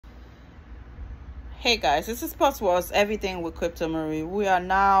Hey guys, this is Sports Wars, everything with Crypto Marie. We are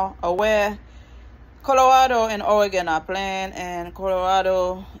now aware Colorado and Oregon are playing, and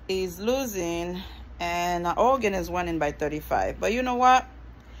Colorado is losing and Oregon is winning by 35. But you know what?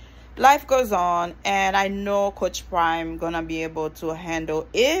 Life goes on, and I know Coach Prime gonna be able to handle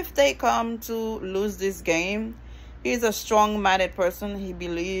if they come to lose this game. He's a strong-minded person. He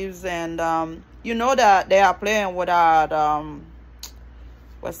believes, and you know that they are playing without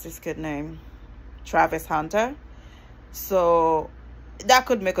what's this kid name? Travis Hunter. So that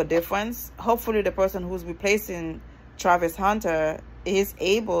could make a difference. Hopefully the person who's replacing Travis Hunter is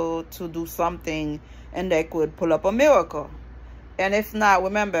able to do something and they could pull up a miracle. And if not,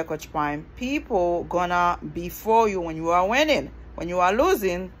 remember, Coach Prime, people gonna be for you when you are winning. When you are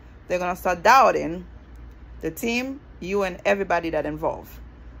losing, they're gonna start doubting the team, you, and everybody that involved.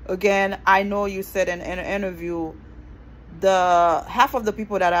 Again, I know you said in an interview the half of the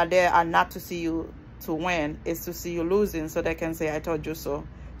people that are there are not to see you to win, is to see you losing so they can say I told you so.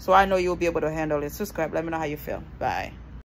 So I know you'll be able to handle it. Subscribe, let me know how you feel. Bye.